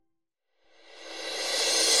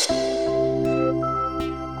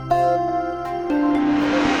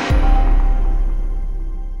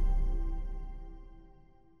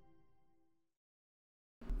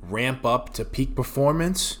ramp up to peak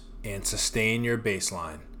performance and sustain your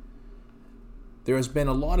baseline. There has been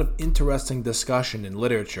a lot of interesting discussion in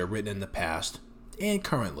literature written in the past and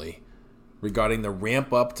currently regarding the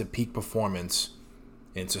ramp up to peak performance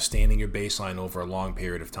and sustaining your baseline over a long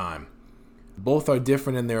period of time. Both are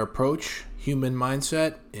different in their approach, human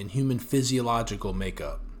mindset, and human physiological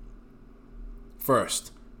makeup.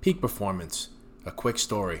 First, peak performance. A quick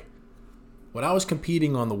story. When I was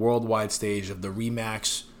competing on the worldwide stage of the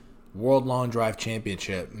RE/MAX World Long Drive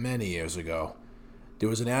Championship many years ago, there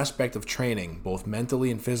was an aspect of training, both mentally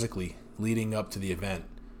and physically, leading up to the event,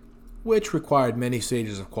 which required many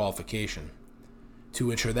stages of qualification to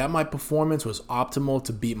ensure that my performance was optimal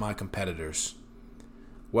to beat my competitors.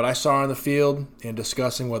 What I saw on the field and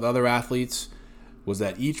discussing with other athletes was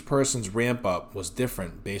that each person's ramp up was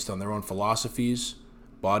different based on their own philosophies,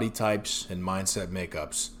 body types, and mindset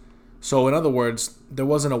makeups. So in other words, there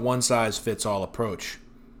wasn't a one-size-fits-all approach.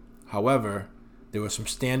 However, there were some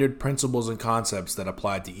standard principles and concepts that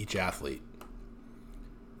applied to each athlete.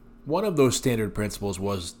 One of those standard principles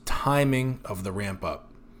was timing of the ramp up.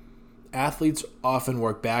 Athletes often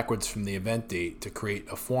work backwards from the event date to create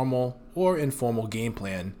a formal or informal game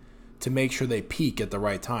plan to make sure they peak at the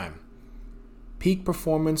right time. Peak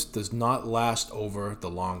performance does not last over the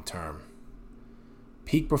long term.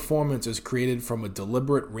 Peak performance is created from a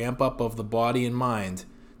deliberate ramp up of the body and mind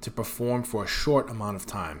to perform for a short amount of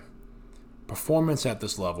time. Performance at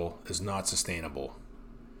this level is not sustainable.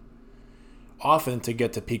 Often, to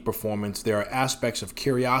get to peak performance, there are aspects of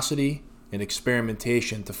curiosity and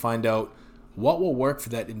experimentation to find out what will work for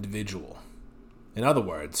that individual. In other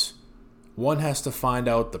words, one has to find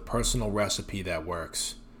out the personal recipe that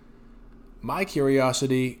works. My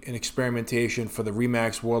curiosity and experimentation for the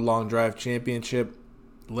RE/MAX World Long Drive Championship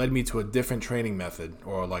led me to a different training method,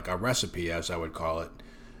 or like a recipe as I would call it,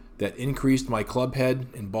 that increased my club head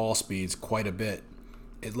and ball speeds quite a bit.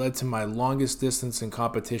 It led to my longest distance in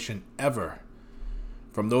competition ever.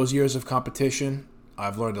 From those years of competition,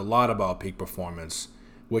 I've learned a lot about peak performance,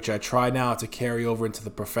 which I try now to carry over into the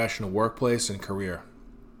professional workplace and career.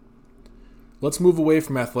 Let's move away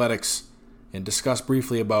from athletics and discuss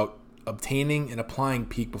briefly about obtaining and applying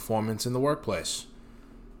peak performance in the workplace.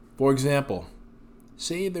 For example,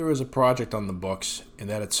 say there is a project on the books and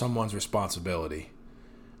that it's someone's responsibility.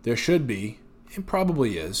 There should be, and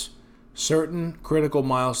probably is, certain critical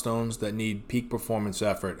milestones that need peak performance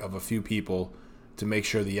effort of a few people to make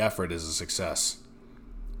sure the effort is a success.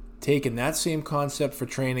 Taking that same concept for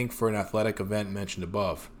training for an athletic event mentioned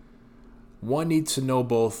above, one needs to know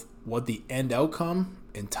both what the end outcome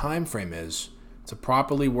and time frame is to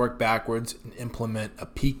properly work backwards and implement a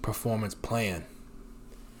peak performance plan.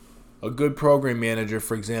 A good program manager,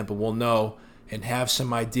 for example, will know and have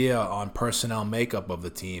some idea on personnel makeup of the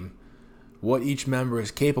team, what each member is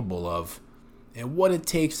capable of, and what it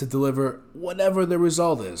takes to deliver whatever the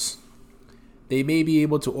result is. They may be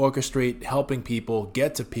able to orchestrate helping people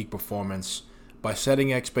get to peak performance by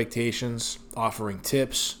setting expectations, offering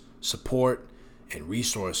tips, support, and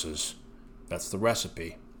resources. That's the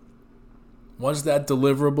recipe. Once that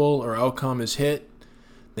deliverable or outcome is hit,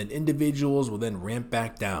 then individuals will then ramp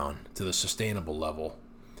back down to the sustainable level.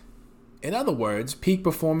 In other words, peak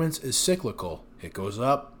performance is cyclical. It goes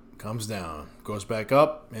up, comes down, goes back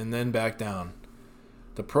up, and then back down.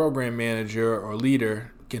 The program manager or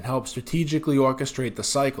leader can help strategically orchestrate the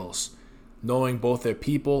cycles, knowing both their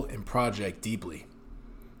people and project deeply.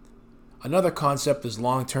 Another concept is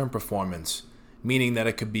long-term performance, meaning that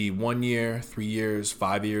it could be 1 year, 3 years,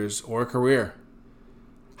 5 years, or a career.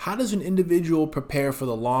 How does an individual prepare for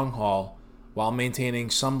the long haul while maintaining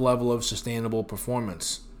some level of sustainable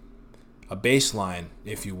performance? A baseline,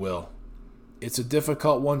 if you will. It's a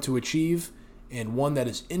difficult one to achieve and one that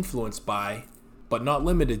is influenced by, but not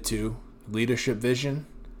limited to, leadership vision,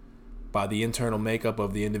 by the internal makeup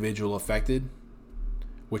of the individual affected,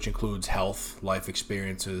 which includes health, life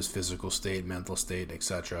experiences, physical state, mental state,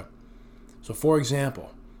 etc. So for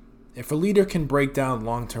example, if a leader can break down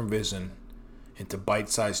long-term vision into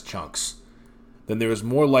bite-sized chunks, then there is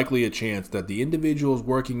more likely a chance that the individuals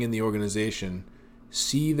working in the organization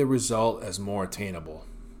see the result as more attainable.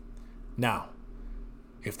 Now,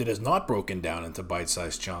 if it is not broken down into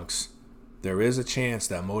bite-sized chunks, there is a chance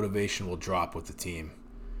that motivation will drop with the team.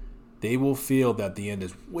 They will feel that the end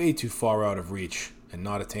is way too far out of reach and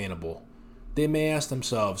not attainable. They may ask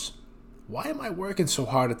themselves, why am I working so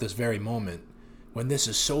hard at this very moment when this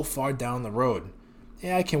is so far down the road?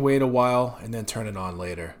 Yeah, I can wait a while and then turn it on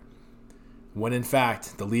later. When in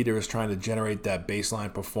fact, the leader is trying to generate that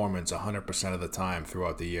baseline performance 100% of the time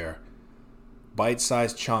throughout the year.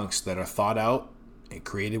 Bite-sized chunks that are thought out and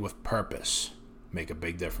created with purpose. make a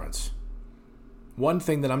big difference. One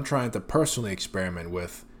thing that I'm trying to personally experiment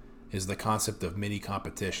with is the concept of mini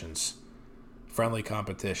competitions, friendly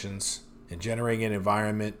competitions, and generating an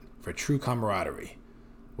environment for true camaraderie,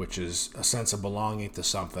 which is a sense of belonging to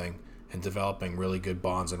something and developing really good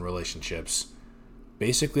bonds and relationships,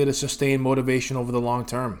 basically to sustain motivation over the long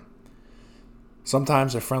term.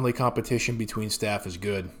 Sometimes a friendly competition between staff is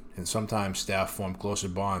good, and sometimes staff form closer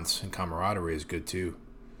bonds and camaraderie is good too.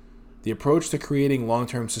 The approach to creating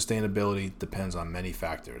long-term sustainability depends on many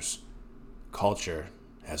factors. Culture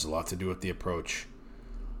has a lot to do with the approach.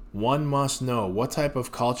 One must know what type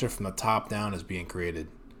of culture from the top down is being created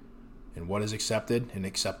and what is accepted and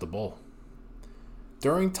acceptable.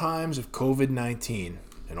 During times of COVID-19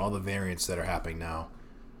 and all the variants that are happening now,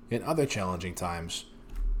 and other challenging times,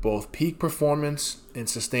 both peak performance and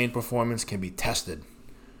sustained performance can be tested.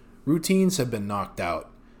 Routines have been knocked out.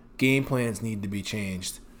 Game plans need to be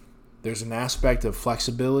changed. There's an aspect of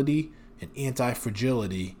flexibility and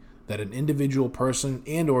anti-fragility that an individual person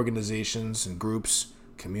and organizations and groups,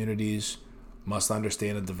 communities, must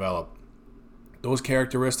understand and develop. Those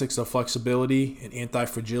characteristics of flexibility and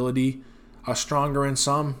anti-fragility are stronger in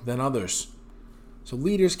some than others. So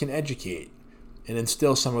leaders can educate and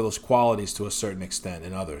instill some of those qualities to a certain extent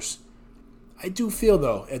in others. I do feel,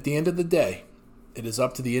 though, at the end of the day, it is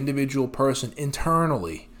up to the individual person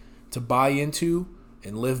internally to buy into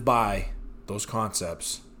and live by those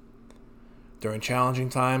concepts. During challenging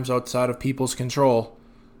times outside of people's control,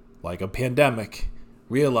 like a pandemic,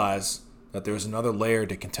 realize that there is another layer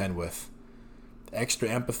to contend with. Extra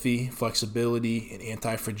empathy, flexibility, and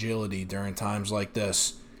anti-fragility during times like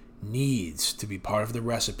this needs to be part of the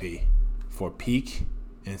recipe for peak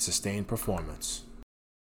and sustained performance.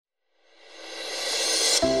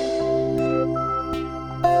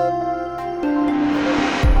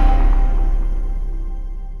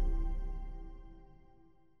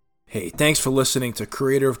 Hey, thanks for listening to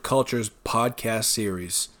Creator of Culture's podcast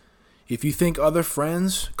series. If you think other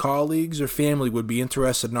friends, colleagues, or family would be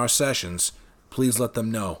interested in our sessions, please let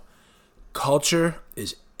them know. Culture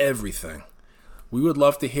is everything. We would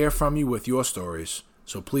love to hear from you with your stories,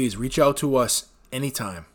 so please reach out to us anytime.